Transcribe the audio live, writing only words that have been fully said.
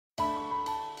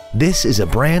This is a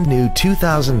brand new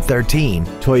 2013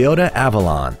 Toyota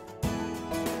Avalon.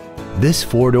 This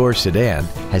four-door sedan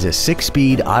has a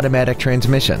 6-speed automatic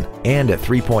transmission and a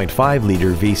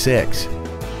 3.5-liter V6.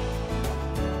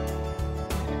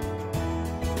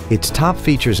 Its top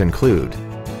features include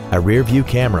a rear-view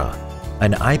camera,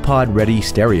 an iPod-ready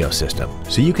stereo system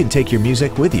so you can take your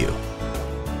music with you,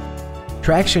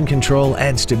 traction control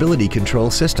and stability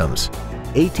control systems,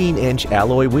 18-inch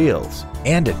alloy wheels,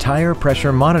 and a tire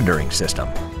pressure monitoring system.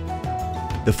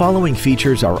 The following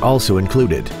features are also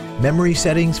included: memory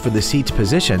settings for the seat's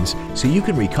positions so you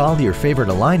can recall your favorite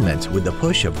alignments with the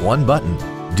push of one button,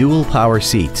 dual power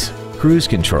seats, cruise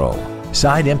control,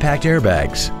 side impact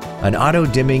airbags, an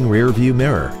auto-dimming rear view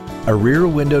mirror, a rear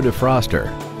window defroster,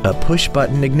 a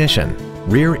push-button ignition,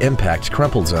 rear impact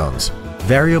crumple zones,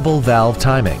 variable valve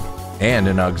timing, and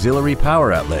an auxiliary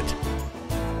power outlet.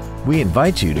 We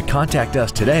invite you to contact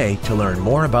us today to learn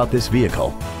more about this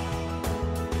vehicle.